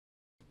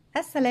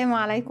السلام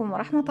عليكم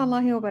ورحمة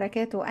الله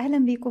وبركاته. أهلا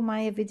بيكم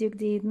معايا في فيديو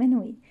جديد من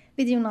وي.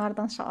 فيديو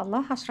النهاردة إن شاء الله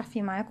هشرح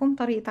فيه معاكم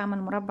طريقة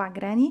عمل مربع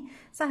جراني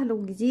سهل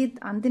وجديد.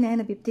 عندنا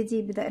هنا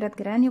بيبتدي بدائرة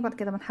جراني وبعد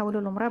كده بنحوله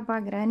لمربع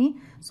جراني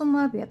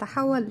ثم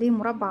بيتحول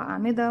لمربع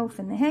أعمدة، وفي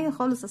النهاية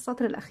خالص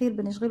السطر الأخير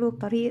بنشغله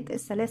بطريقة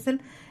السلاسل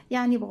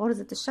يعني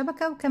بغرزة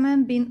الشبكة،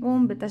 وكمان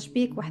بنقوم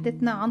بتشبيك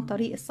وحدتنا عن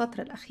طريق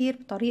السطر الأخير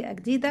بطريقة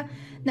جديدة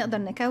نقدر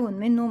نكون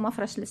منه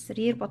مفرش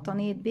للسرير،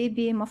 بطانية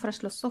بيبي،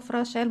 مفرش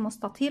للسفرة، شال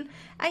مستطيل،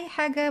 أي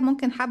حاجة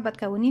ممكن حابة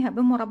تكونيها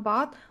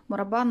بمربعات.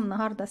 مربعنا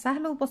النهاردة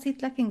سهل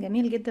وبسيط لكن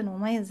جميل جدا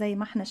ومميز زي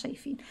ما احنا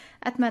شايفين.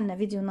 أتمنى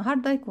فيديو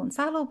النهاردة يكون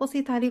سهل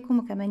وبسيط عليكم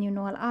وكمان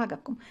ينول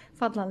أعجبكم.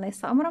 فضلا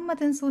ليس أمرا، ما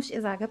تنسوش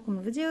إذا عجبكم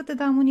الفيديو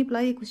تدعموني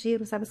بلايك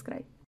وشير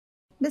وسبسكرايب.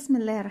 بسم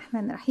الله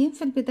الرحمن الرحيم.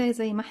 في البداية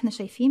زي ما احنا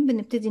شايفين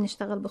بنبتدي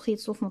نشتغل بخيط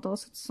صوف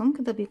متوسط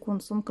السمك، ده بيكون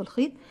سمك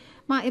الخيط،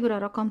 مع إبرة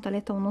رقم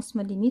 3.5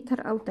 ملم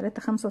أو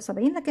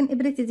 3.75، لكن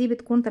إبرتي دي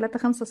بتكون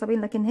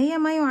 3.75 لكن هي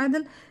ما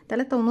يعادل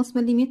 3.5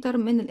 ملم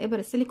من الإبر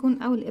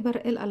السيليكون أو الإبر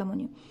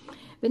الألمنيوم.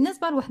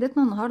 بالنسبة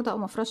لوحدتنا النهاردة أو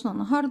مفرشنا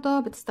النهاردة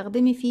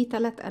بتستخدمي فيه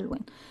 3 ألوان.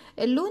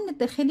 اللون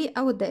الداخلي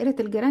أو دائرة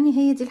الجراني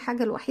هي دي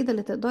الحاجة الوحيدة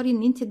اللي تقدري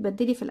ان انت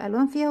تبدلي في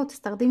الألوان فيها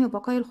وتستخدمي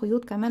بقايا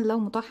الخيوط كمان لو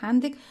متاح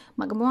عندك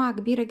مجموعة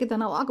كبيرة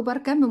جدا أو أكبر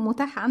كم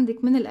متاح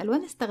عندك من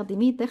الألوان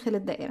استخدميه داخل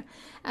الدائرة.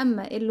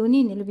 أما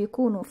اللونين اللي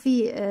بيكونوا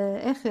في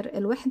آخر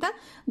الوحدة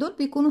دول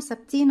بيكونوا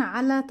ثابتين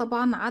على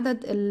طبعا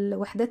عدد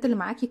الوحدات اللي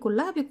معاكي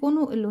كلها،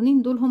 بيكونوا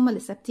اللونين دول هما اللي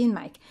ثابتين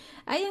معاكي.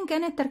 أيا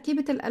كانت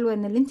تركيبة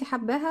الألوان اللي انت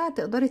حباها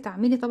تقدري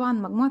تعملي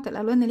طبعا مجموعة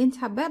الألوان اللي انت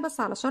حباها، بس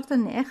على شرط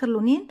ان آخر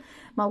لونين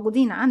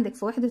موجودين عندك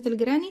في وحدة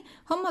الجراني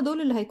هم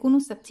دول اللي هيكونوا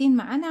ثابتين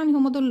معانا، يعني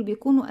هم دول اللي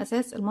بيكونوا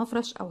اساس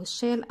المفرش او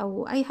الشال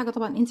او اي حاجه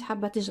طبعا انت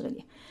حابه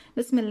تشغليها.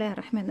 بسم الله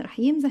الرحمن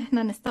الرحيم. زي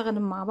احنا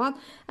نستخدم مع بعض،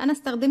 انا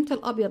استخدمت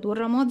الابيض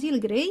والرمادي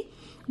الجراي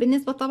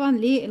بالنسبه طبعا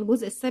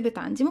للجزء الثابت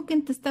عندي،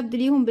 ممكن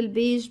تستبدليهم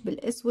بالبيج،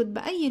 بالاسود،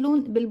 باي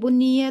لون،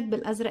 بالبنيات،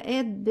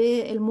 بالازرقات،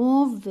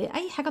 بالموف،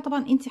 باي حاجه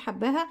طبعا انت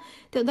حباها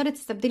تقدري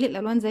تستبدلي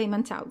الالوان زي ما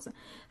انت عاوزه.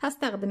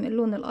 هستخدم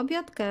اللون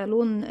الابيض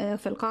كلون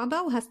في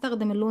القاعده،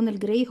 وهستخدم اللون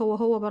الجراي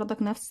هو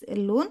بردك نفس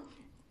اللون،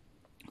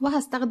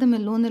 وهستخدم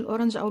اللون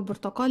الاورنج او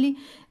البرتقالي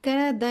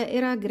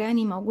كدائره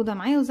جراني موجوده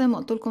معايا. وزي ما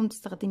قلت لكم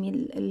تستخدمي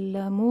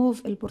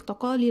الموف،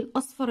 البرتقالي،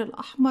 الاصفر،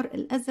 الاحمر،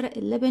 الازرق،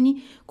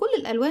 اللبني، كل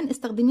الالوان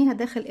استخدميها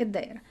داخل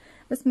الدائره.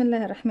 بسم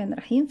الله الرحمن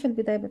الرحيم. في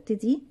البدايه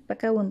ببتدي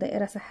بكون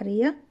دائره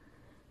سحريه،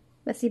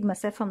 بسيب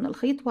مسافه من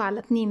الخيط وعلى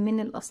 2 من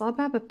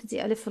الاصابع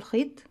ببتدي الف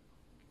الخيط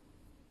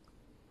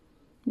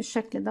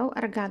بالشكل ده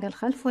وارجع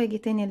للخلف واجي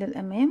تاني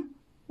للامام،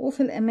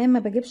 وفي الامام ما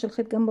بجيبش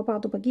الخيط جنب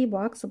بعضه، بجيبه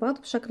عكس بعض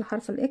بشكل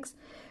حرف الاكس،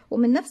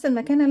 ومن نفس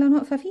المكان اللي انا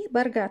واقفه فيه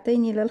برجع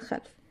تاني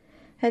للخلف.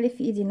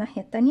 هلف ايدي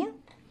الناحيه التانية،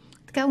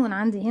 تكون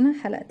عندي هنا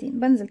حلقتين،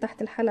 بنزل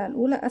تحت الحلقه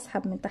الاولى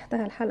اسحب من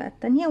تحتها الحلقه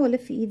التانية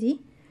والف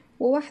ايدي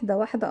وواحده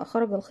واحده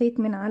اخرج الخيط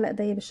من على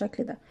ايديا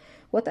بالشكل ده،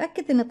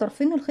 واتاكد ان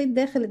طرفين الخيط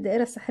داخل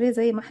الدائره السحريه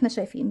زي ما احنا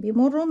شايفين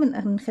بيمروا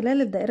من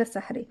خلال الدائره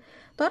السحريه.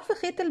 طرف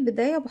خيط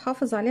البدايه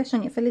بحافظ عليه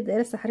عشان يقفل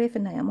الدائره السحريه في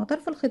النهايه، اما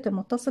طرف الخيط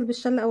المتصل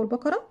بالشله او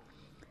البقره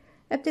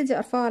ابتدي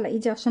ارفعه على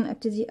ايدي عشان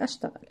ابتدي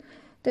اشتغل.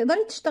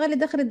 تقدري تشتغلي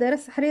داخل الدائره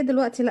السحريه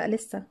دلوقتي؟ لا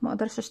لسه ما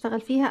اقدرش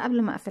اشتغل فيها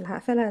قبل ما اقفلها.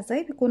 اقفلها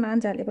ازاي؟ بيكون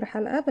عندي على الابره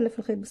حلقه، بلف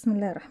الخيط بسم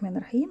الله الرحمن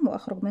الرحيم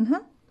واخرج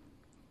منها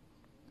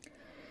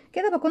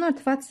كده، بكون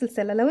ارتفعت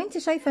السلسله. لو انت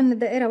شايفه ان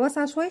الدائره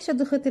واسعه شويه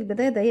شدي خيط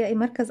البدايه، ضيقي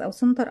مركز او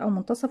سنتر او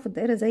منتصف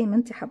الدائره زي ما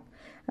انت حابه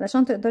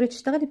علشان تقدري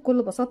تشتغلي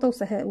بكل بساطه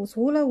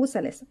وسهوله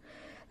وسلاسه.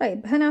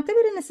 طيب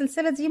هنعتبر ان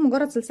السلسله دي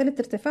مجرد سلسله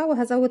ارتفاع،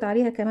 وهزود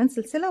عليها كمان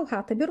سلسله،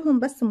 وهعتبرهم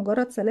بس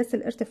مجرد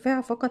سلاسل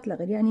ارتفاع فقط لا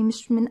غير، يعني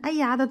مش من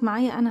اي عدد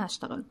معايا انا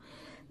هشتغله.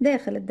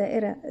 داخل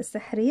الدائره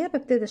السحريه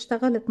ببتدي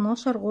اشتغل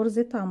 12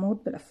 غرزه عمود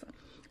بلفه.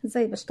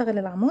 ازاي بشتغل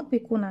العمود؟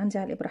 بيكون عندي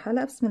على الابره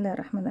حلقه، بسم الله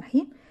الرحمن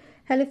الرحيم،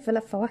 هلف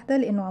لفه واحده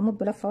لانه عمود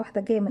بلفه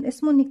واحده جايه من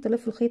اسمه انك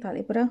تلف الخيط على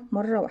الابره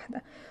مره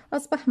واحده.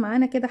 اصبح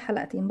معانا كده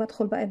حلقتين.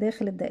 بدخل بقى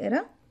داخل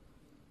الدائره،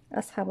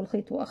 اسحب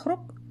الخيط واخرج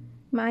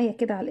معايا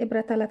كده على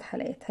الابره 3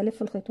 حلقات،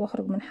 هلف الخيط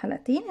واخرج من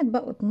حلقتين،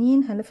 اتبقوا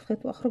 2 هلف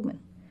الخيط واخرج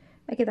منهم.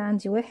 يبقى كده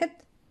عندي 1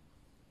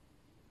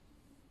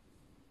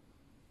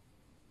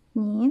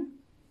 2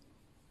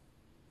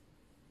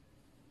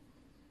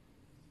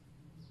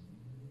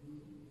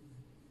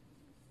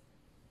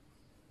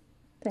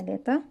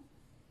 3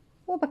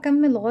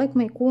 وبكمل لغايه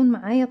ما يكون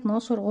معايا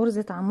 12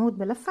 غرزه عمود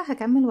بلفه.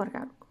 هكمل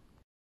وارجع لكم.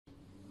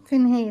 في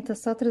نهاية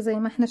السطر زي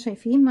ما احنا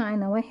شايفين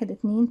معانا 1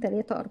 2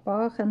 3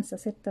 4 5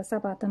 6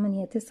 7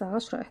 8 9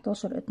 10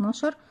 11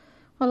 12.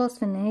 خلاص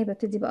في النهاية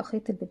ببتدي بقى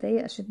خيط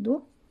البداية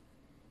اشده،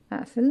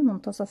 اقفل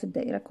منتصف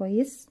الدائرة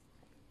كويس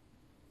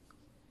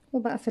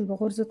وبقفل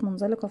بغرزة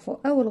منزلقة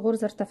فوق. اول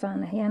غرزة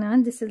ارتفعنا يعني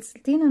عندي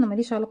سلسلتين انا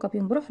ماليش علاقة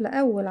بيهم، بروح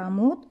لاول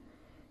عمود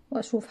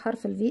واشوف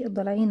حرف الفي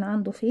الضلعين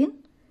عنده فين،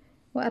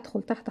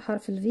 وادخل تحت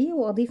حرف الفي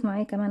واضيف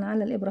معاه كمان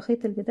على الابرة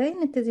خيط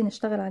البداية نبتدي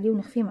نشتغل عليه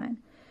ونخفيه معانا،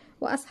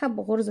 واسحب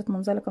بغرزة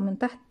منزلقة من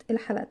تحت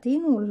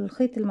الحلقتين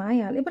والخيط اللي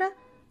معايا على الابرة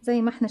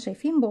زي ما احنا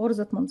شايفين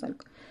بغرزة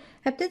منزلقة.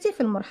 هبتدي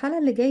في المرحلة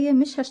اللي جاية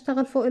مش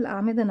هشتغل فوق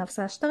الاعمدة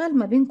نفسها، هشتغل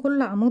ما بين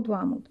كل عمود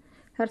وعمود.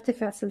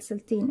 هرتفع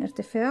سلسلتين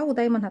ارتفاع،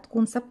 ودايما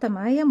هتكون ثابته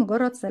معايا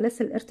مجرد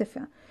سلاسل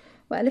ارتفاع،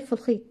 والف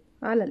الخيط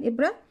على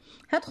الابره.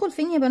 هدخل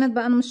فين يا بنات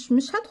بقى؟ انا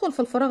مش هدخل في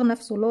الفراغ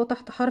نفسه اللي هو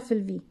تحت حرف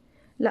الفي،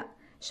 لا،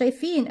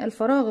 شايفين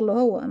الفراغ اللي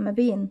هو ما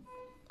بين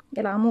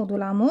العمود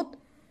والعمود؟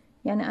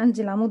 يعني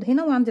عندي العمود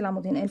هنا وعندي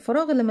العمود هنا،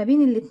 الفراغ اللي ما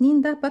بين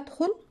الاتنين ده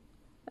بدخل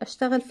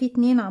اشتغل فيه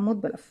 2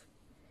 عمود بلف،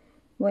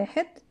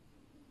 1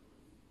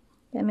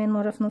 كمان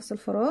مرة في نفس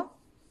الفراغ،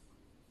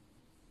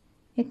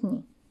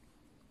 2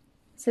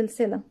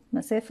 سلسلة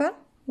مسافة،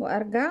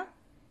 وارجع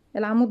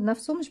العمود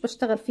نفسه مش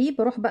بشتغل فيه،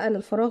 بروح بقى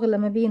للفراغ اللي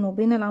ما بينه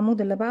وبين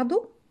العمود اللي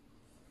بعده،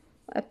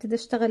 وابتدي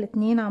اشتغل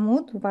 2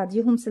 عمود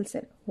وبعديهم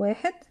سلسلة،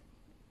 1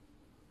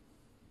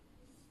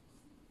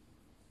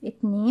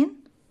 2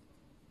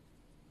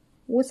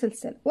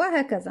 وسلسلة،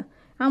 وهكذا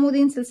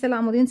عمودين سلسلة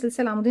عمودين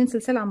سلسلة عمودين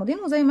سلسلة عمودين،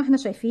 وزي ما احنا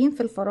شايفين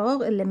في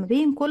الفراغ اللي ما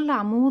بين كل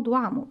عمود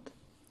وعمود.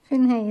 في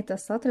نهاية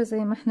السطر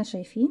زي ما احنا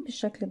شايفين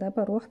بالشكل ده،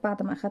 بروح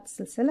بعد ما اخدت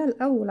السلسلة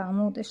الاول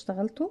عمود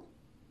اشتغلته،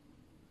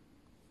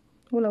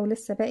 ولو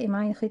لسه باقي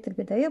معايا خيط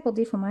البداية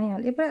بضيفه معايا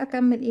على الابرة،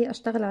 اكمل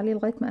اشتغل عليه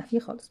لغاية ما اقفيه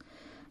خالص،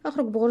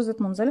 اخرج بغرزة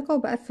منزلقة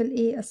وبقفل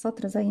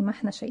السطر زي ما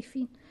احنا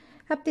شايفين.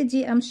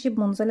 هبتدي امشي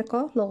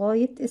بمنزلقة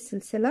لغاية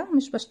السلسلة،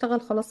 مش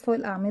بشتغل خلاص فوق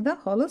الاعمدة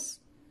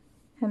خالص،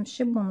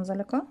 همشي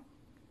بمنزلقة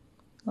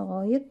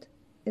لغاية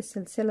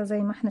السلسلة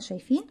زي ما احنا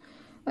شايفين،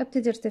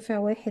 وابتدي ارتفاع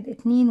 1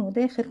 2،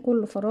 وداخل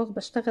كل فراغ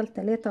بشتغل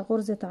 3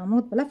 غرزة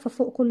عمود بلفة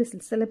فوق كل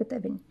سلسلة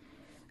بتقابلني.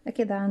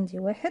 كده عندي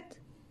 1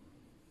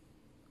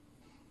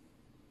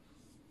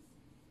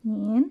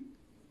 2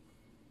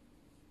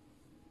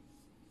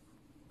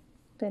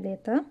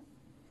 3،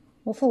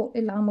 وفوق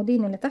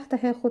العمودين اللي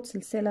تحت هاخد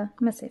سلسلة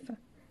مسافة،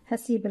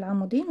 هسيب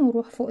العمودين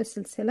واروح فوق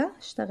السلسلة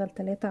اشتغل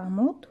 3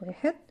 عمود،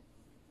 1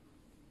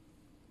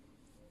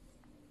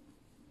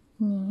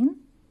 2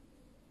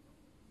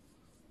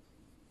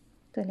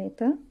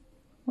 3،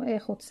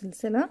 واخد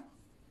سلسلة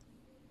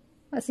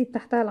اسيب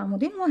تحتها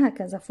العمودين،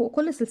 وهكذا فوق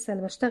كل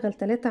سلسلة بشتغل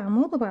 3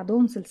 عمود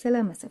وبعدهم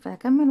سلسلة مسافة.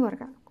 هكمل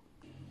وارجع لكم.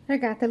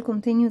 رجعت لكم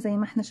تاني، وزي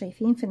ما احنا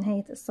شايفين في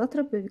نهاية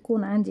السطر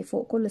بيكون عندي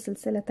فوق كل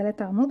سلسلة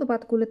 3 عمود،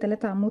 وبعد كل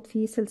 3 عمود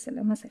في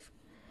سلسلة مسافة.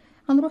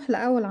 هنروح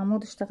لأول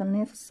عمود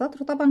اشتغلناه في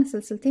السطر، طبعا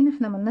السلسلتين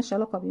احنا ملناش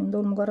علاقة بيهم،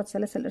 دول مجرد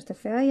سلاسل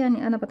ارتفاع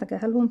يعني انا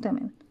بتجاهلهم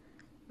تماما.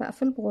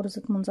 بقفل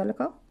بغرزة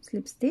منزلقة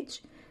سليب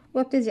ستيتش،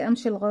 وابتدي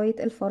امشي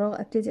لغاية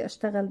الفراغ، ابتدي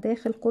اشتغل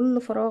داخل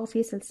كل فراغ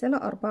فيه سلسلة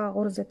 4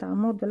 غرزة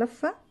عمود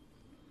بلفة،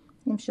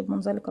 نمشي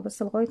بمنزلقة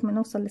بس لغاية ما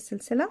نوصل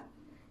للسلسلة،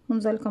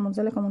 منزلقة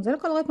منزلقة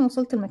منزلقة لغاية ما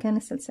وصلت لمكان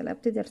السلسلة.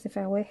 ابتدي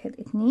ارتفاع 1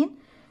 2،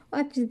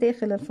 وابتدي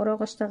داخل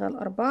الفراغ اشتغل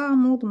 4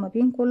 عمود، وما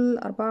بين كل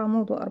 4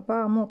 عمود و4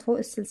 عمود فوق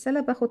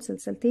السلسلة باخد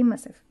سلسلتين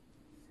مسافة.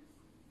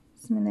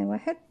 بسم الله،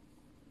 1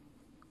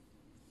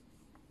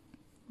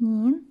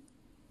 2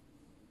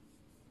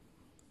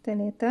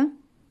 3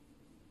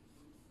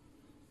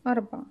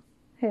 4،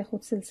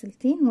 هاخد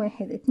سلسلتين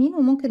 1 2،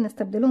 وممكن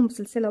نستبدلهم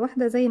بسلسلة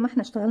واحدة زي ما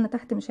احنا اشتغلنا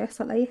تحت، مش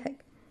هيحصل اي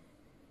حاجة.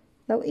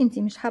 لو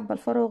انتي مش حابة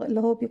الفراغ اللي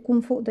هو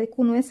بيكون فوق ده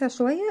يكون واسع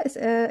شوية،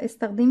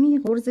 استخدمي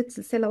غرزة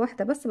سلسلة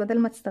واحدة بس بدل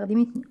ما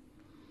تستخدمي 2.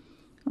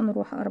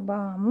 هنروح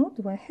 4 عمود،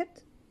 1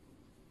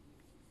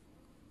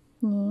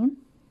 2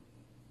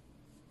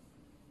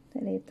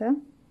 3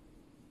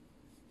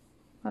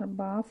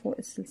 4 فوق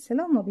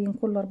السلسلة، وما بين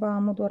كل 4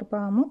 عمود و4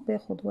 عمود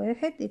باخد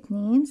 1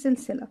 2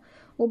 سلسلة،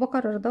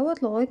 وبكرر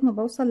دوت لغاية ما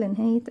بوصل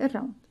لنهاية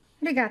الراوند.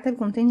 رجعت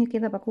لكم تاني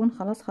كده، بكون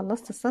خلاص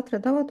خلصت السطر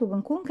دوت،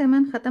 وبنكون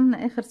كمان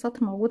ختمنا اخر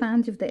سطر موجود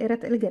عندي في دائرة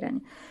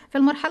الجراني. في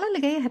المرحلة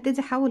اللي جاية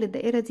هبتدي احول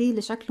الدائرة دي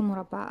لشكل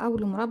مربع او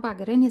لمربع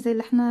جراني زي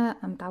اللي احنا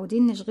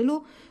متعودين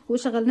نشغله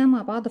وشغلناه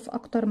مع بعض في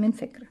اكتر من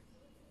فكرة.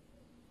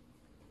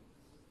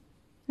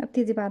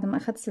 هبتدي بعد ما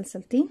اخدت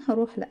سلسلتين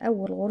هروح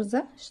لاول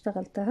غرزة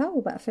اشتغلتها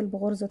وبقفل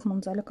بغرزة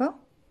منزلقة،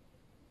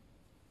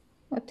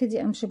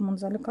 وابتدي امشي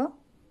بمنزلقة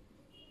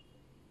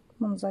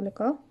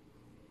منزلقة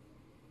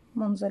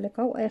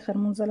منزلقة، واخر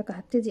منزلقة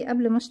هبتدي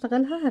قبل ما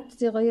اشتغلها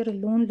هبتدي اغير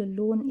اللون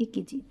للون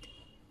الجديد،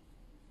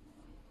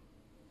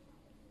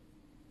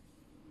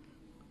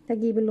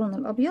 تجيب اللون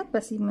الابيض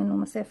بسيب منه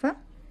مسافة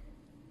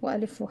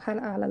والف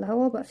حلقة على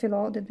الهواء، بقفل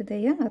عقدة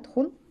بداية،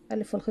 ادخل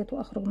الف الخيط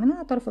واخرج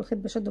منها، طرف الخيط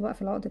بشده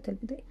بقفل عقدة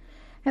البداية.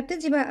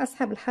 هبتدي بقى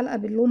اسحب الحلقة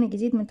باللون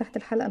الجديد من تحت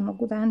الحلقة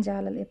الموجودة عندي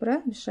على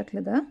الابرة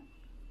بالشكل ده،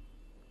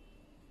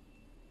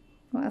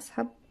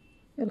 واسحب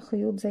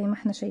الخيوط زي ما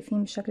احنا شايفين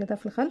بالشكل ده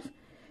في الخلف،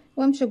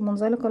 وامشي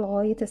بمنزلقة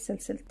لغاية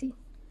السلسلتين.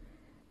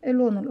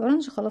 اللون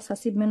الاورنج خلاص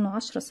هسيب منه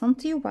 10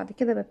 سنتي، وبعد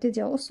كده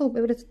ببتدي اقصه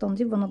وبإبرة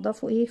التنظيف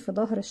بنضفه في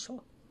ظهر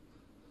الشغل.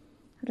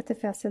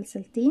 هرتفع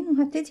سلسلتين،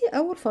 وهبتدي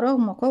اول فراغ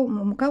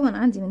مكون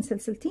عندي من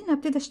سلسلتين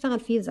هبتدي اشتغل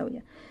فيه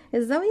زاوية.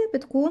 الزاوية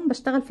بتكون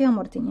بشتغل فيها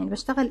مرتين، يعني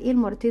بشتغل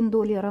المرتين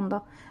دول يا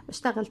رندا؟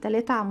 بشتغل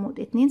 3 عمود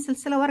 2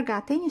 سلسلة وارجع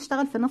تاني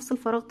اشتغل في نفس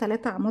الفراغ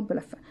 3 عمود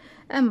بلفة.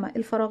 اما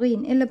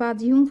الفراغين اللي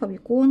بعديهم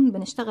فبيكون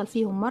بنشتغل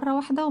فيهم مرة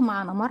واحدة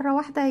ومعنا مرة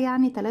واحدة،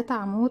 يعني 3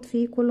 عمود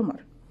في كل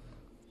مرة.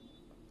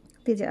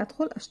 ابتدي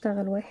ادخل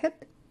اشتغل 1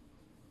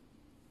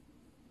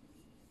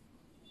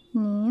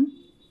 2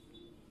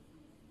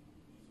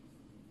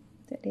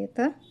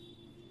 3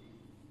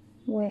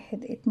 1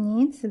 1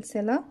 2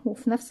 سلسلة،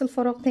 وفي نفس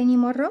الفراغ تاني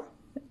مرة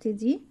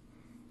ببتدي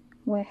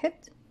 1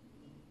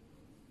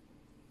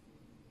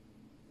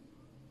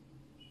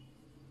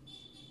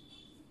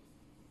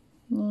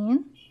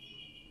 2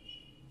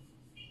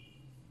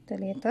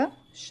 3.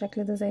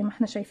 الشكل ده زي ما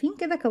احنا شايفين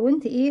كده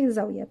كونت ايه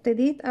زاوية.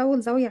 ابتديت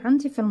اول زاوية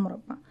عندي في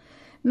المربع.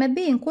 ما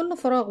بين كل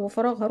فراغ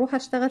وفراغ هروح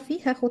اشتغل فيه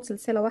هاخد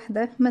سلسلة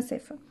واحدة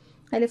مسافة.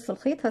 هلف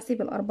الخيط،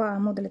 هسيب ال4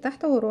 عمود اللي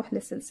تحت واروح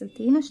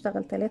للسلسلتين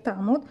اشتغل 3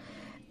 عمود.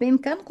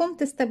 بامكانكم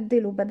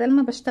تستبدلوا، بدل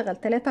ما بشتغل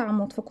 3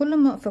 عمود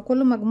في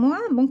كل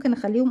مجموعة ممكن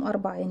اخليهم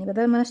 4، يعني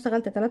بدل ما انا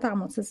اشتغلت 3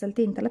 عمود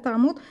سلسلتين 3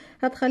 عمود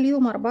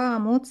هتخليهم 4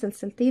 عمود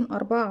سلسلتين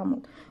 4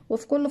 عمود.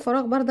 وفي كل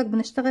فراغ بردك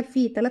بنشتغل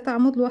فيه 3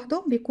 عمود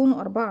لوحدهم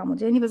بيكونوا 4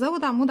 عمود، يعني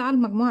بزود عمود على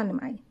المجموعة اللي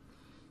معايا.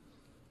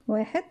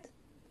 1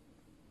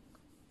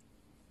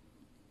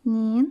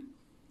 2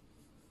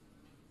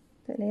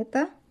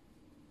 3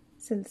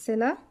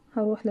 سلسلة،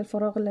 هروح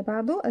للفراغ اللي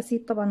بعده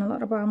اسيب طبعا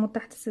ال4 عمود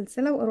تحت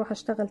السلسلة واروح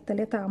اشتغل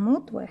 3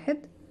 عمود. 1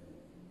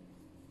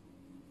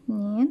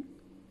 2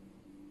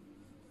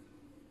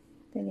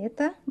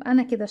 3.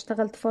 انا كده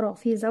اشتغلت فراغ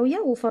فيه زاوية،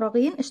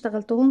 وفراغين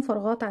اشتغلتهم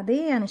فراغات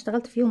عادية، يعني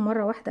اشتغلت فيهم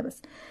مرة واحدة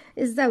بس.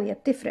 الزاوية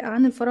بتفرق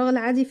عن الفراغ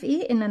العادي في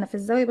ايه؟ ان انا في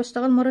الزاوية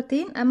بشتغل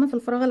مرتين، اما في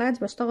الفراغ العادي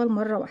بشتغل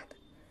مرة واحدة.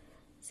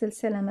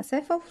 سلسلة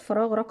مسافة، وفي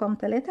الفراغ رقم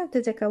 3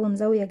 ابتدي اكون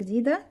زاوية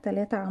جديدة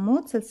 3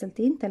 عمود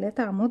سلسلتين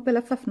 3 عمود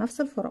بلفة في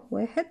نفس الفراغ.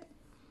 1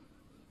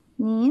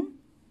 2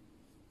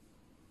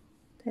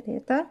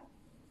 3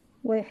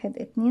 1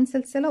 2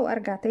 سلسلة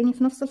وارجع تاني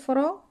في نفس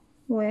الفراغ.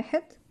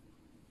 1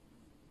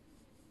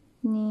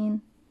 2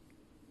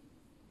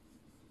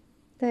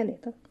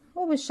 3.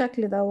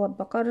 وبالشكل دوت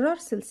بكرر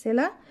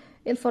سلسلة.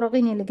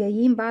 الفراغين اللي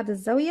جايين بعد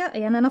الزاوية،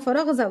 يعني انا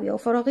فراغ زاوية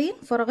وفراغين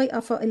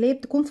اللي هي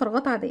بتكون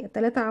فراغات عادية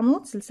 3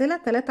 عمود سلسلة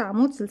 3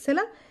 عمود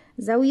سلسلة،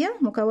 زاوية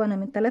مكونة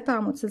من 3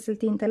 عمود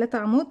سلسلتين 3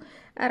 عمود،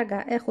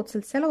 ارجع اخد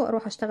سلسلة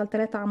واروح اشتغل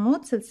 3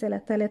 عمود سلسلة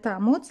 3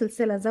 عمود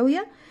سلسلة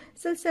زاوية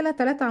سلسلة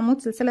 3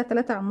 عمود سلسلة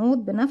 3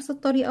 عمود. بنفس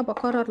الطريقة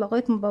بكرر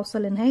لغاية ما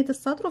بوصل لنهاية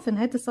السطر. وفي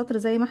نهاية السطر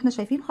زي ما احنا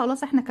شايفين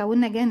خلاص احنا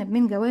كونا جانب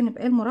من جوانب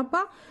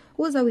المربع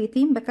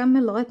وزاويتين،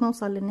 بكمل لغايه ما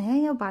اوصل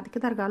للنهايه وبعد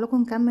كده ارجع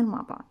لكم نكمل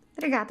مع بعض.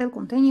 رجعت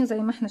لكم تاني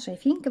وزي ما احنا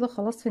شايفين كده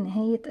خلاص في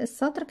نهايه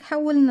السطر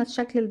حولنا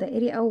الشكل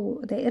الدائري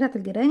او دائره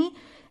الجراني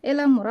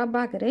الى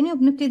مربع جراني،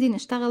 وبنبتدي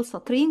نشتغل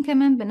سطرين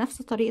كمان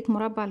بنفس طريقه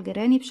مربع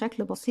الجراني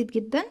بشكل بسيط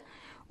جدا.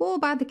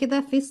 وبعد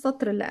كده في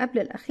السطر اللي قبل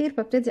الاخير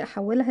ببتدي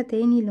احولها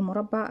تاني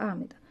لمربع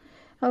اعمده.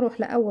 هروح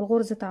لاول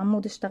غرزه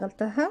عمود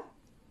اشتغلتها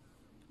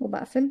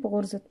وبقفل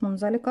بغرزه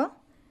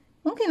منزلقه.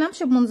 ممكن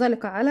امشي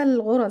بمنزلقة على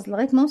الغرز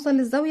لغاية ما اوصل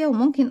للزاوية،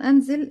 وممكن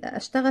انزل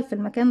اشتغل في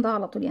المكان ده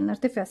على طول، يعني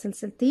ارتفع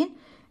سلسلتين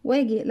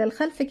واجي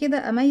للخلف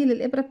كده اميل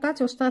الابرة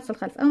بتاعتي واشتغل في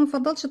الخلف. انا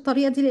مفضلش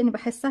الطريقة دي لان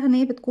بحسها ان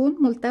هي بتكون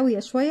ملتوية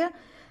شوية،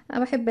 انا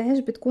بحبهاش،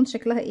 بتكون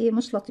شكلها ايه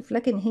مش لطيف،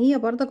 لكن هي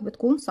برضك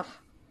بتكون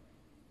صح.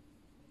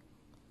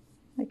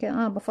 لكن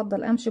انا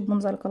بفضل امشي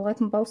بمنزلقه لغايه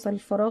ما بوصل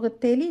الفراغ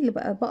التالي اللي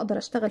بقى بقدر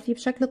اشتغل فيه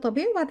بشكل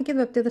طبيعي، وبعد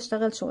كده ببتدي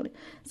اشتغل شغلي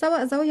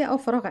سواء زاويه او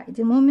فراغ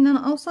عادي. المهم ان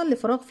انا اوصل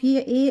لفراغ فيه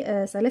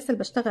ايه سلاسل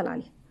بشتغل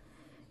عليها.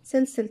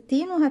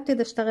 سلسلتين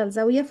وهبتدي اشتغل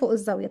زاويه فوق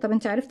الزاويه. طب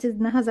انت عرفتي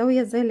انها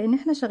زاويه ازاي؟ لان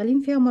احنا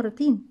شغالين فيها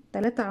مرتين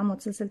 3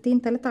 عمود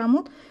سلسلتين 3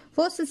 عمود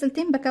فوق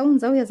السلسلتين بكون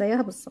زاويه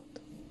زيها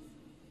بالظبط.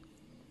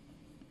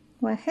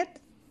 1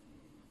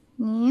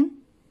 2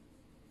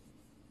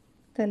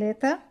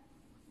 3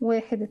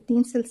 1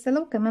 2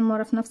 سلسله وكمان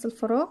مره في نفس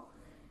الفراغ.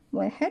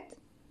 1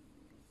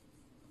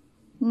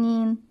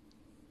 2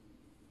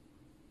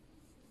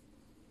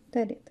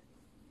 3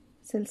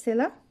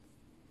 سلسله،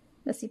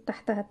 بسيب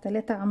تحتها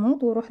ال3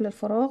 عمود واروح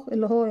للفراغ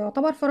اللي هو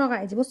يعتبر فراغ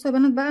عادي. بصوا يا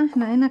بنات بقى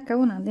احنا هنا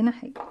اتكون عندنا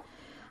حاجه،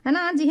 انا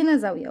عندي هنا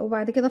زاويه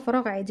وبعد كده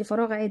فراغ عادي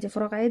فراغ عادي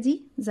فراغ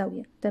عادي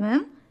زاويه.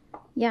 تمام،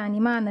 يعني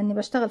معنى اني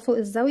بشتغل فوق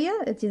الزاويه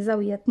دي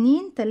زاويه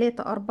 2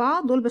 3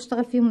 4 دول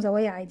بشتغل فيهم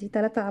زوايا عادي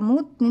 3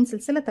 عمود 2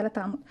 سلسله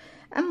 3 عمود.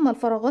 اما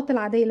الفراغات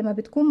العاديه لما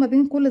بتكون ما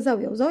بين كل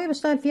زاويه وزاويه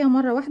بشتغل فيها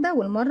مره واحده،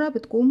 والمره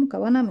بتكون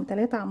مكونه من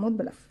 3 عمود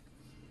بلف.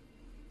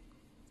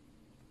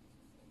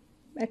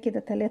 يبقى كده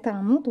 3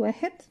 عمود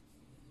 1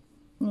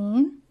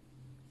 2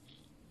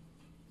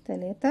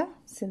 3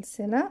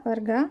 سلسله،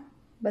 ارجع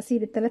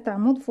بسيب ال3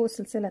 عمود فوق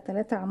السلسله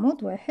 3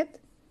 عمود 1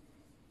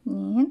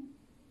 2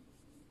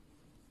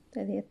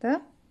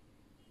 3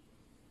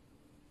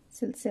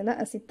 سلسلة،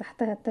 اسيب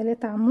تحتها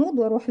ال3 عمود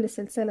واروح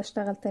لسلسلة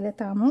اشتغل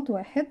 3 عمود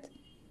 1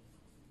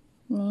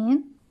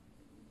 2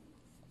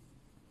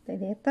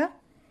 3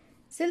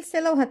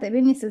 سلسلة،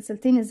 وهتقابلني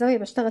سلسلتين الزاوية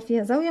بشتغل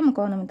فيها زاوية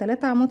مكونة من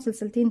 3 عمود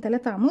سلسلتين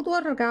 3 عمود،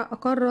 وارجع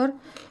اكرر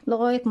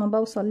لغاية ما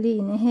بوصل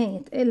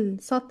لنهاية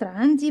السطر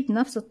عندي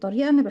بنفس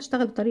الطريقة. انا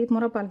بشتغل بطريقة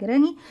مربع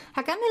الجراني،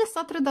 هكمل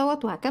السطر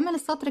دوت وهكمل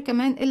السطر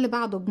كمان اللي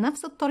بعده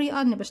بنفس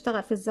الطريقة، اني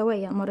بشتغل في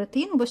الزوايا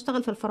مرتين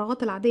وبشتغل في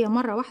الفراغات العادية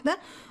مرة واحدة.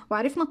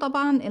 وعرفنا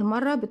طبعا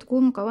المرة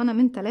بتكون مكونة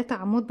من 3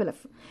 عمود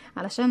بلف،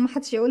 علشان ما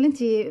حدش يقول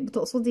انتي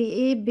بتقصدي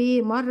ايه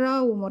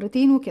بمرة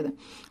ومرتين وكده.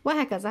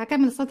 وهكذا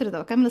هكمل السطر ده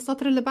واكمل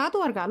السطر اللي بعده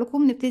وارجع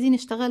لكم نبتدي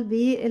نشتغل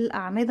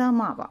بالاعمدة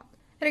مع بعض.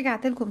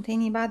 رجعت لكم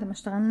تاني بعد ما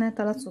اشتغلنا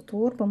 3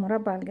 سطور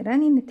بمربع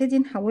الجراني. نبتدي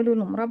نحوله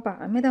لمربع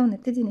أعمدة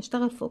ونبتدي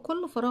نشتغل في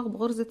كل فراغ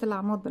بغرزة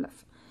العمود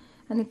بلف.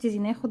 هنبتدي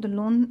ناخد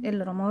اللون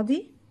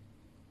الرمادي،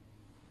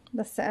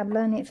 بس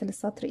قبلها نقفل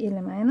السطر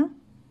اللي معانا.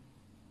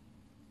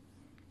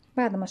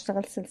 بعد ما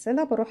اشتغلت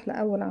سلسلة بروح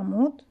لأول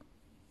عمود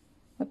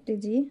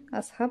وابتدي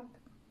اسحب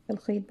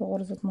الخيط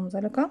بغرزة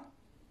منزلقة،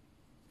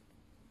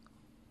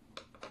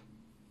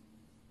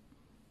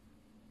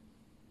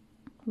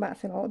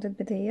 بقفل عقدة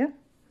بداية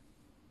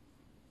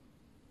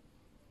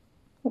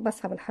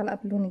وبسحب الحلقة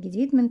بلون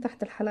جديد من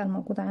تحت الحلقة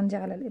الموجودة عندي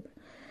على الإبرة.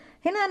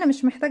 هنا انا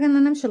مش محتاجة ان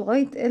انا امشي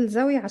لغاية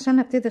الزاوية عشان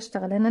ابتدي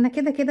اشتغل، لان انا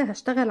كده كده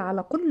هشتغل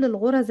على كل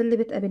الغرز اللي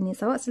بتقابلني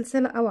سواء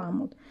سلسلة او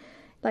عمود.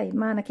 طيب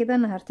معنى كده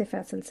انا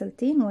هرتفع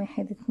سلسلتين،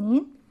 1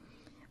 2،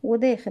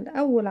 وداخل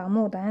اول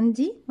عمود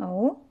عندي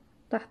اهو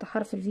تحت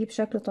حرف الفي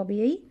بشكل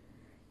طبيعي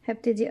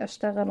هبتدي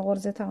اشتغل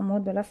غرزة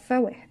عمود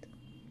بلفة 1.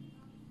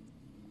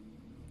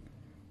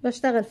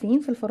 بشتغل فين؟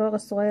 في الفراغ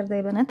الصغير ده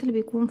يا بنات اللي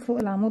بيكون فوق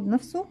العمود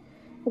نفسه،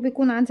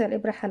 وبيكون عندي على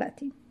الإبرة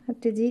حلقتين.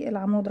 هبتدي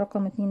العمود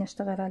رقم 2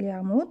 اشتغل عليه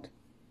عمود،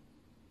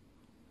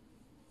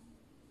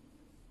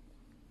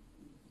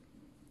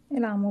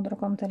 العمود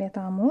رقم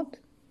 3 عمود.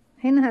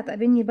 هنا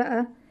هتقابلني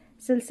بقى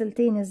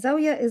سلسلتين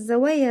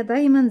الزوايا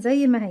دايما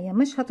زي ما هي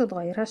مش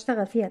هتتغير،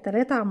 هشتغل فيها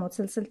 3 عمود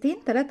سلسلتين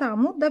 3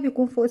 عمود، ده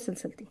بيكون فوق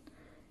السلسلتين.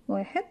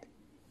 1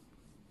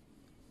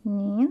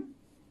 2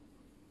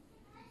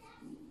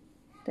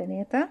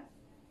 3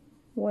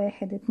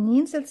 1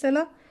 2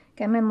 سلسلة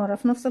كمان مرة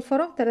في نفس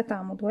الفراغ 3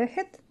 عمود،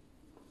 1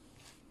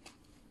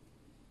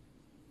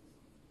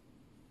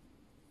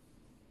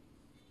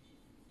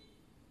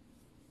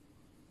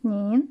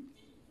 2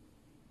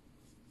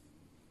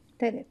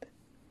 3.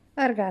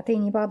 ارجع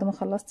تاني بعد ما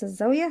خلصت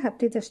الزاوية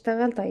هبتدي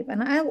اشتغل. طيب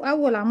انا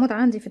اول عمود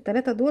عندي في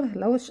الثلاثة دول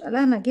لو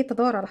انا جيت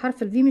ادور على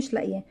حرف الفي مش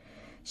لاقياه،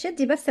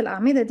 شدي بس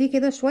الاعمدة دي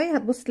كده شوية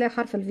هتبص تلاقي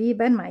حرف الفي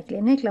بان معاك،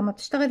 لانك لما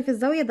بتشتغلي في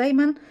الزاوية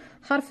دايما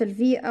حرف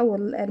الفي او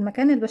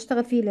المكان اللي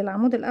بشتغل فيه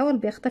للعمود الاول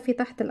بيختفي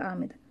تحت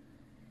الاعمدة،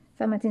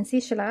 فما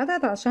تنسيش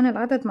العدد عشان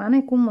العدد معانا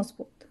يكون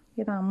مظبوط.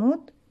 كده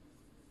عمود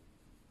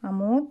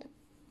عمود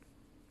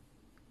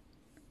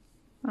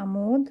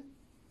عمود.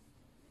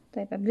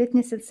 طيب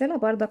قابلتني سلسلة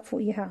بردك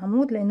فوقيها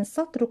عمود، لان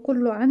السطر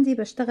كله عندي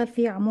بشتغل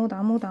فيه عمود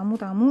عمود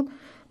عمود عمود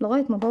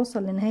لغاية ما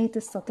بوصل لنهاية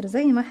السطر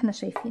زي ما احنا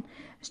شايفين.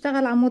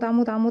 اشتغل عمود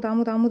عمود عمود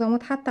عمود عمود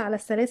عمود، حتى على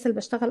السلاسل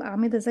بشتغل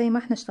اعمدة زي ما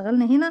احنا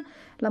اشتغلنا هنا.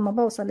 لما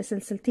بوصل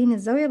لسلسلتين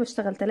الزاوية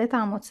بشتغل 3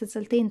 عمود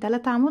سلسلتين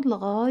 3 عمود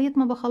لغاية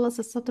ما بخلص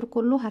السطر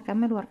كله.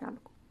 هكمل وارجع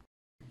لكم.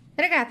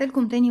 رجعت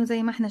لكم تاني،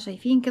 وزي ما احنا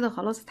شايفين كده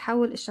خلاص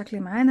اتحول الشكل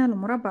معانا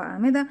لمربع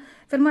أعمدة.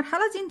 في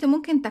المرحلة دي انت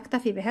ممكن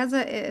تكتفي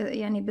بهذا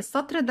يعني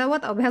بالسطر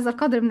دوت او بهذا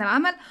القدر من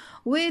العمل،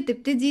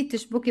 وتبتدي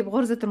تشبكي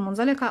بغرزة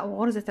المنزلقة او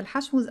غرزة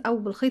الحشو او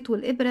بالخيط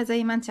والإبرة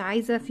زي ما انت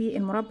عايزة في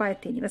المربع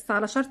التاني، بس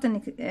على شرط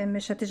انك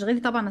مش هتشغلي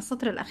طبعا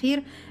السطر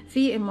الأخير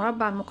في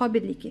المربع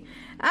المقابل ليكي،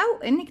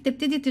 او انك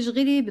تبتدي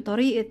تشغلي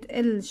بطريقة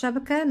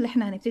الشبكة اللي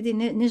احنا هنبتدي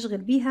نشغل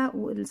بيها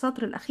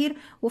السطر الأخير،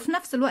 وفي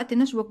نفس الوقت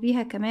نشبك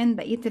بيها كمان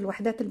بقية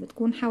الوحدات اللي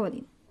بتكون حوالين.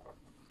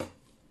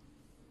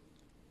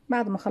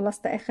 بعد ما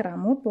خلصت اخر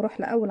عمود بروح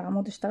لاول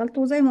عمود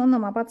اشتغلته، وزي ما قلنا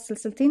مع بعض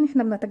السلسلتين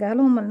احنا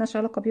بنتجاهلهم ملناش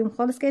علاقه بيهم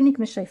خالص كانك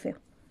مش شايفاهم،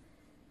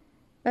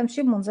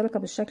 بمشي بمنزلقه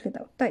بالشكل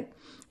دوت. طيب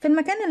في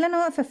المكان اللي انا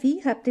واقفه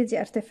فيه هبتدي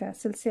ارتفع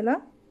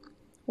سلسله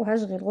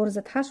وهشغل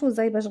غرزه حشو.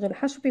 زي بشغل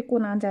الحشو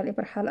بيكون عندي على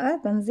الابره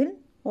حلقه، بنزل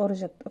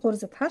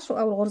غرزه حشو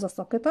او الغرزه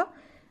الساقطه،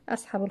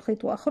 اسحب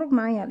الخيط واخرج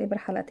معايا على الابره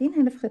حلقتين،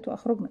 هلف خيط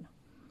واخرج منهم.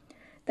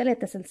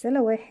 3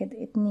 سلسلة 1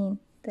 2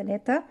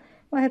 3،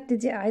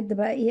 وهبتدي اعد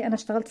بقى ايه. انا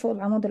اشتغلت فوق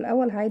العمود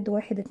الاول هعد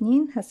 1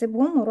 2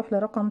 هسيبهم واروح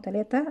لرقم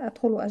 3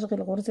 ادخل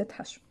واشغل غرزة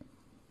حشو.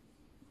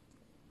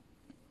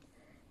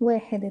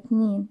 1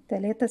 2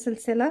 3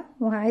 سلسلة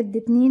وهعد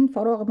 2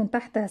 فراغ من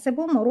تحت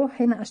هسيبهم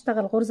واروح هنا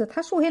اشتغل غرزة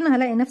حشو، وهنا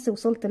هلاقي نفسي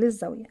وصلت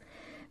للزاوية.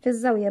 في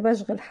الزاوية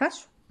بشغل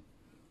حشو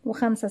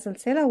و5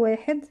 سلسلة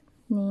 1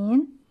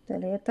 2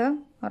 3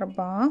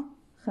 4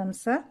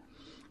 5،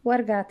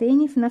 وارجع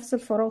تاني في نفس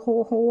الفراغ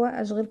هو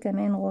اشغل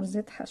كمان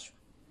غرزة حشو،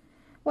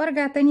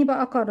 وارجع تاني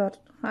بقى اكرر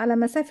على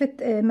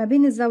مسافة ما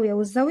بين الزاوية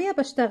والزاوية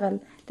بشتغل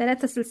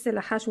 3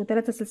 سلسلة حشو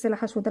 3 سلسلة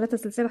حشو 3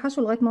 سلسلة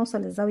حشو لغاية ما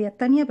اوصل للزاوية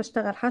التانية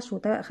بشتغل حشو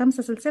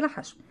 5 سلسلة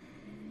حشو،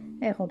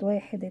 اخد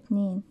 1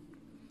 2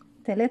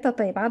 3.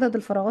 طيب عدد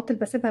الفراغات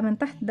اللي بسيبها من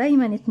تحت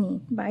دايما 2،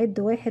 بعد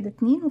 1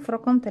 2 وفي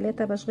رقم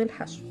 3 بشغل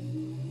حشو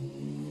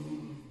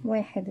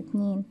 1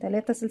 2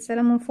 3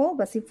 سلسلة من فوق،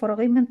 بسيب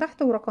فراغين من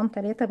تحت ورقم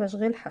 3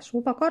 بشغل حشو،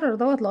 وبكرر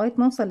دوت لغاية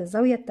ما اوصل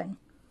للزاوية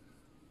التانية.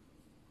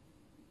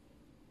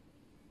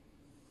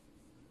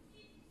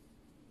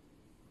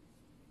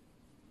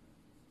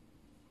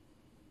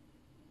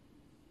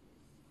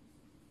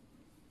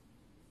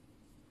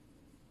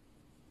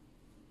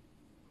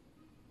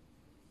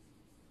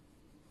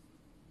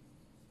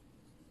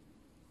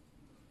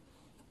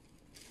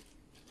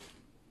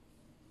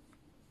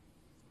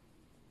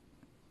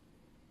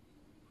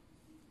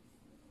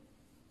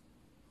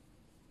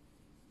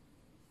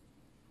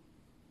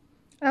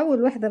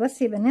 اول وحدة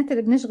بس يا بنات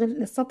اللي بنشغل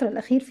السطر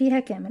الاخير فيها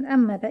كامل،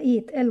 اما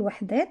بقية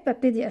الوحدات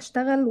ببتدي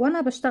اشتغل،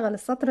 وانا بشتغل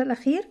السطر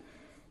الاخير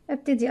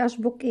ابتدي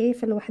اشبك ايه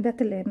في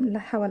الوحدات اللي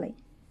حواليا.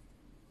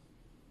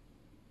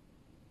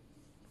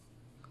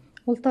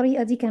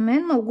 والطريقة دي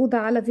كمان موجودة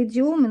على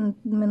فيديو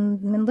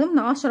من ضمن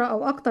 10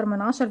 او اكتر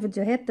من 10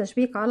 فيديوهات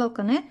تشبيك على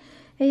القناة.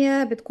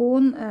 هي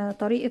بتكون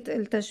طريقة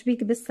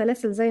التشبيك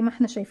بالسلاسل زي ما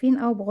احنا شايفين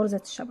او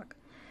بغرزة الشبكة.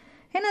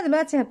 هنا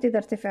دلوقتي هبتدي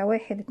ارتفع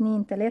 1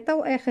 2 3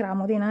 واخر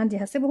عمودين عندي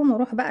هسيبهم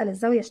واروح بقى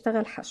للزاوية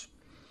اشتغل حشو.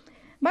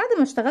 بعد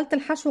ما اشتغلت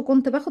الحشو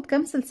كنت باخد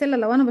كام سلسلة؟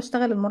 لو انا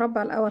بشتغل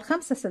المربع الاول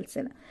 5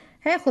 سلسلة،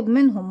 هاخد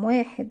منهم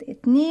 1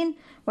 2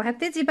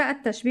 وهبتدي بقى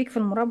التشبيك في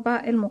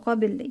المربع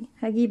المقابل ليه.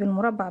 هجيب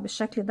المربع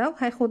بالشكل ده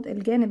وهاخد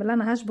الجانب اللي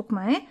انا هشبك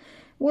معاه،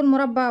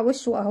 والمربع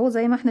وشه اهو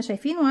زي ما احنا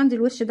شايفين، وعندي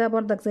الوش ده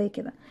بردك زي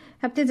كده.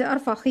 هبتدي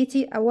ارفع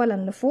خيطي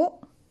اولا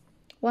لفوق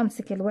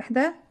وامسك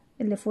الوحدة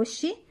اللي في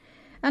وشي.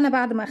 انا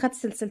بعد ما اخدت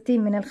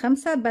سلسلتين من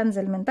الخمسة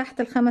بنزل من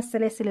تحت الخمس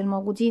سلاسل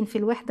الموجودين في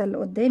الوحدة اللي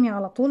قدامي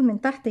على طول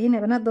من تحت. هنا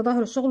يا بنات ده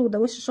ظهر الشغل وده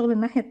وش الشغل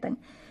الناحية التانية.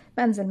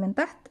 بنزل من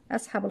تحت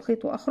اسحب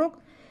الخيط واخرج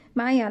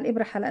معايا على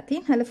الابرة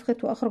حلقتين، هلف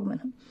خيط واخرج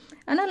منهم.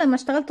 انا لما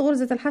اشتغلت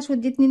غرزة الحشو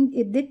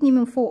ادتني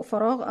من فوق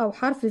فراغ او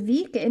حرف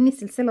في كأني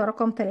سلسلة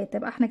رقم 3.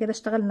 يبقى احنا كده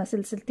اشتغلنا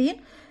سلسلتين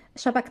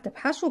شبكت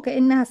بحشو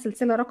كأنها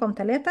السلسلة رقم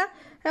 3.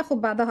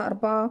 هاخد بعدها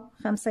 4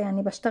 5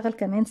 يعني بشتغل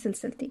كمان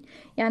سلسلتين،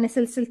 يعني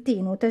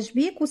سلسلتين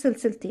وتشبيك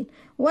وسلسلتين،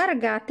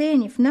 وارجع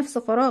تاني في نفس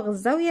فراغ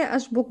الزاوية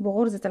اشبك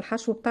بغرزة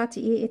الحشو بتاعتي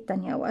ايه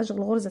التانية، او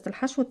اشغل غرزة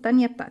الحشو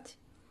التانية بتاعتي.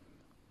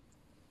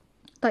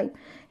 طيب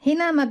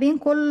هنا ما بين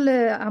كل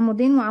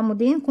عمودين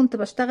وعمودين كنت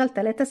بشتغل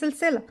 3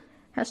 سلسلة،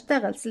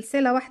 هشتغل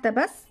سلسلة واحدة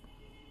بس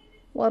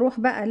واروح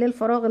بقى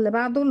للفراغ اللي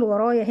بعده اللي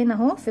ورايا هنا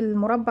اهو في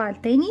المربع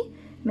التاني.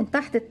 من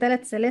تحت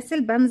ال3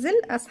 سلاسل بنزل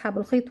اسحب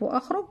الخيط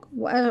واخرج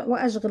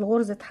واشغل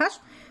غرزة حشو،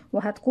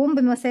 وهتكون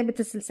بمثابة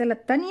السلسلة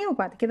التانية.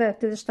 وبعد كده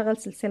ابتدي اشتغل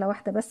سلسلة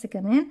واحدة بس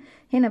كمان.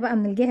 هنا بقى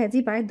من الجهة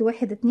دي بعد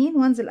 1 2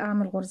 وانزل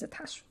اعمل غرزة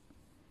حشو.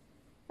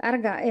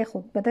 ارجع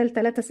اخد بدل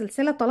 3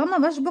 سلسلة طالما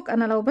بشبك.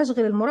 انا لو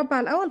بشغل المربع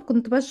الاول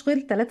كنت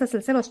بشغل 3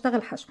 سلسلة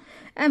واشتغل حشو،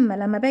 اما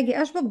لما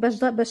باجي اشبك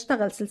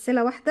بشتغل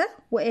سلسلة واحدة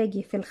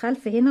واجي في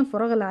الخلف هنا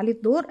الفراغ اللي عليه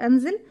الدور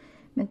انزل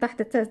من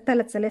تحت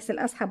 3 سلاسل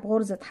اسحب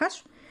غرزة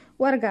حشو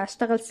وارجع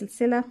اشتغل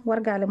سلسلة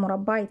وارجع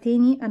لمربعي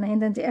تاني. انا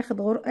هنا دي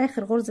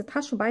اخر غرزة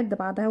حشو بعد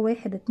بعدها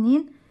 1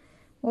 2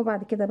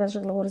 وبعد كده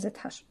بشغل غرزة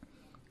حشو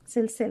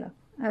سلسلة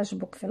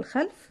اشبك في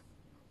الخلف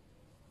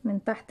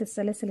من تحت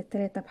السلاسل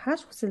الثلاثة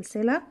بحشو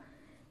سلسلة،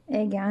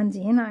 اجي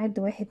عندي هنا اعد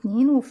 1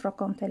 2 وفي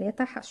رقم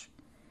 3 حشو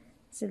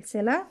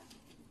سلسلة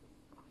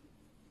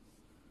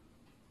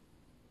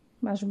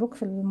بشبك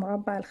في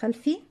المربع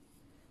الخلفي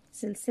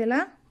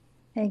سلسلة،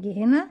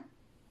 اجي هنا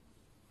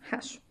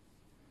حشو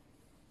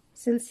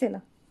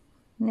سلسلة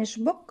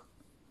نشبك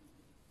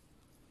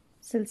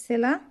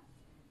سلسلة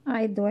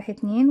اعد 1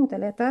 2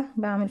 و3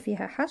 بعمل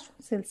فيها حشو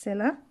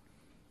سلسلة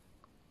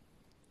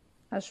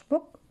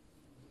اشبك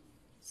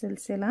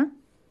سلسلة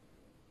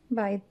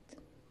بعد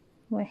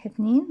 1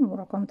 2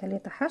 ورقم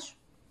 3 حشو،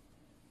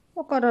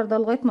 واكرر ده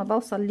لغاية ما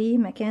بوصل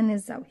لمكان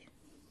الزاوية.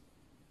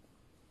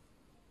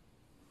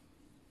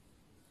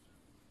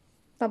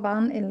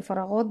 طبعا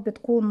الفراغات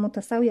بتكون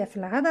متساوية في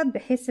العدد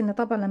بحيث ان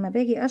طبعا لما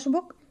باجي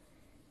اشبك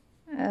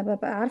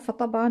ببقى عارفة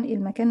طبعا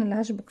المكان اللي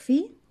هشبك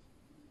فيه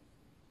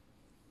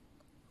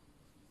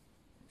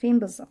فين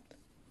بالظبط.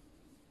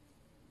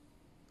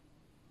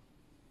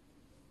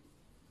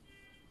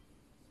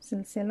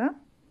 سلسلة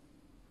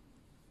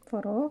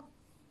فراغ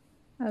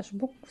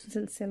اشبك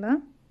سلسلة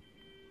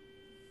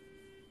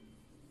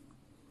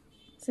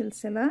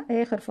سلسلة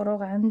اخر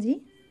فراغ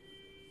عندي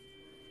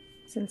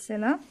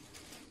سلسلة.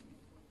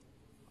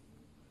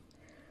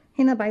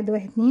 هنا بعد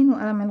 1 2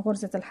 واعمل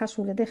غرزة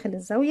الحشو اللي داخل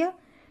الزاوية.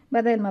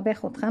 بدل ما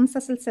باخد 5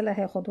 سلسلة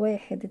هاخد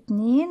 1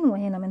 2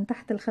 وهنا من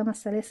تحت ال5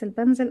 سلاسل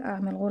بنزل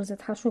اعمل غرزة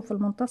حشو في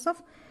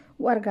المنتصف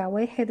وارجع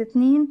 1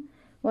 2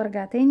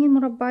 وارجع تاني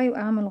مربعي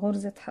واعمل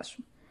غرزة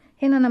حشو.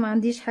 هنا انا ما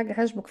عنديش حاجة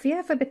هشبك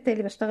فيها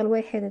فبالتالي بشتغل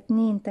 1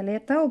 2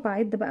 3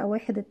 وبعد بقى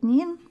 1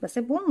 2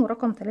 بسيبهم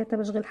ورقم 3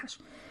 بشغل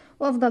حشو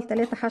وافضل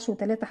 3 حشو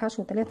 3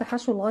 حشو 3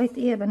 حشو لغاية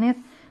ايه يا بنات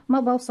ما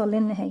بوصل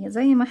للنهاية.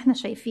 زي ما احنا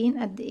شايفين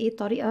قد ايه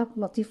طريقة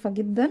لطيفة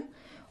جدا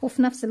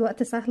وفي نفس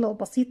الوقت سهلة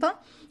وبسيطة.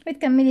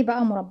 بتكملي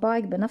بقى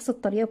مربعك بنفس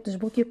الطريقة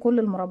وبتشبكي كل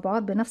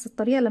المربعات بنفس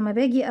الطريقة. لما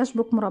باجي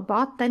اشبك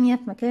مربعات تانية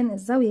في مكان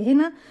الزاوية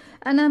هنا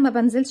انا ما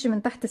بنزلش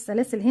من تحت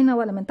السلاسل هنا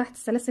ولا من تحت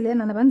السلاسل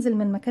هنا، انا بنزل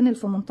من المكان اللي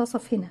في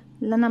المنتصف هنا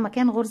اللي انا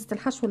مكان غرزة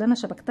الحشو اللي انا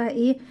شبكتها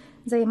ايه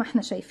زي ما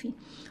احنا شايفين.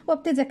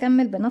 وابتدي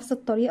اكمل بنفس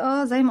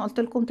الطريقة. زي ما قلت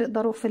لكم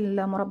تقدروا في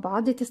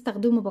المربعات دي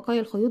تستخدموا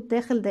بقايا الخيوط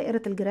داخل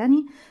دائرة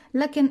الجراني،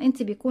 لكن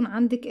انت بيكون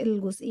عندك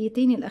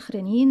الجزئيتين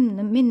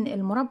الاخرانيين من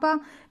المربع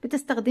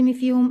بتستخدمي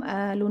فيهم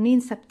منهم لونين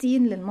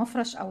ثابتين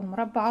للمفرش او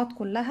المربعات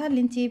كلها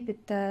اللي انتي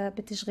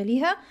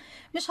بتشغليها.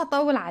 مش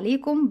هطول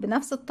عليكم.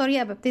 بنفس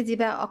الطريقة ببتدي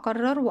بقى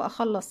اكرر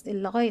واخلص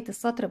لغاية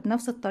السطر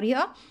بنفس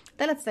الطريقة،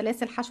 3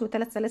 سلاسل حشو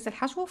 3 سلاسل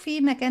حشو.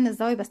 في مكان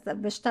الزاوية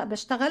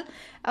بشتغل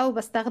او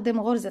بستخدم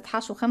غرزة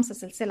حشو 5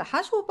 سلسلة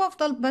حشو،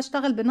 وبفضل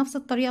بشتغل بنفس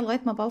الطريقة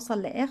لغاية ما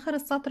بوصل لاخر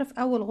السطر.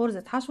 في اول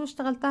غرزة حشو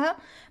اشتغلتها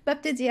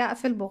ببتدي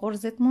اقفل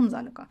بغرزة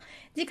منزلقة.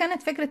 دي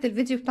كانت فكرة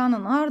الفيديو بتاعنا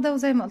النهاردة،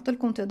 وزي ما قلت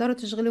لكم تقدروا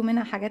تشغلوا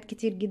منها حاجات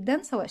كتير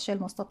جدا، سواء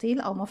شال مستطيل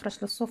او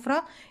مفرش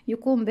للسفرة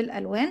يكون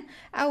بالالوان،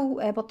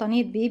 او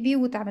بطانية بيبي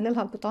وتعملي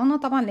لها البطانة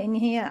طبعا، لان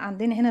هي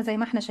عندنا هنا زي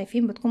ما احنا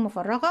شايفين بتكون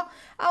مفرغة،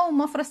 او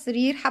مفرش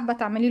سرير حابة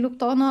تعملي له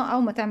بطانة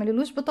او ما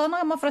تعمليلوش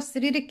بطانة. مفرش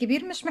سرير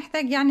الكبير مش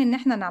محتاج يعني ان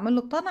احنا نعمل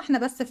له بطانة، احنا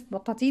بس في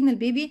بطاطين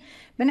البيبي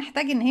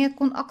بنحتاج ان هي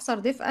تكون اكثر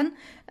دفئا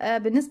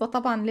بالنسبة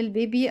طبعا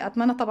للبيبي.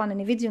 اتمنى طبعا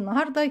ان فيديو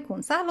النهاردة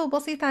يكون سهل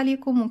وبسيط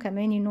عليكم،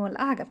 وكمان ينول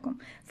اعجابكم.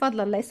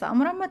 فضلا ليس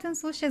امرا، ما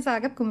تنسوش اذا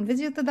عجبكم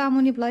الفيديو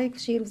تدعموني بلايك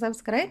شير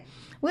وسبسكرايب،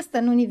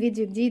 واستنوني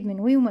فيديو جديد من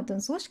وما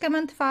تنسوش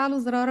كمان تفعلوا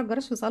زرار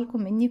الجرس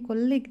يوصلكم مني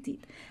كل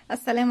جديد.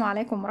 السلام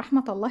عليكم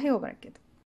ورحمة الله وبركاته.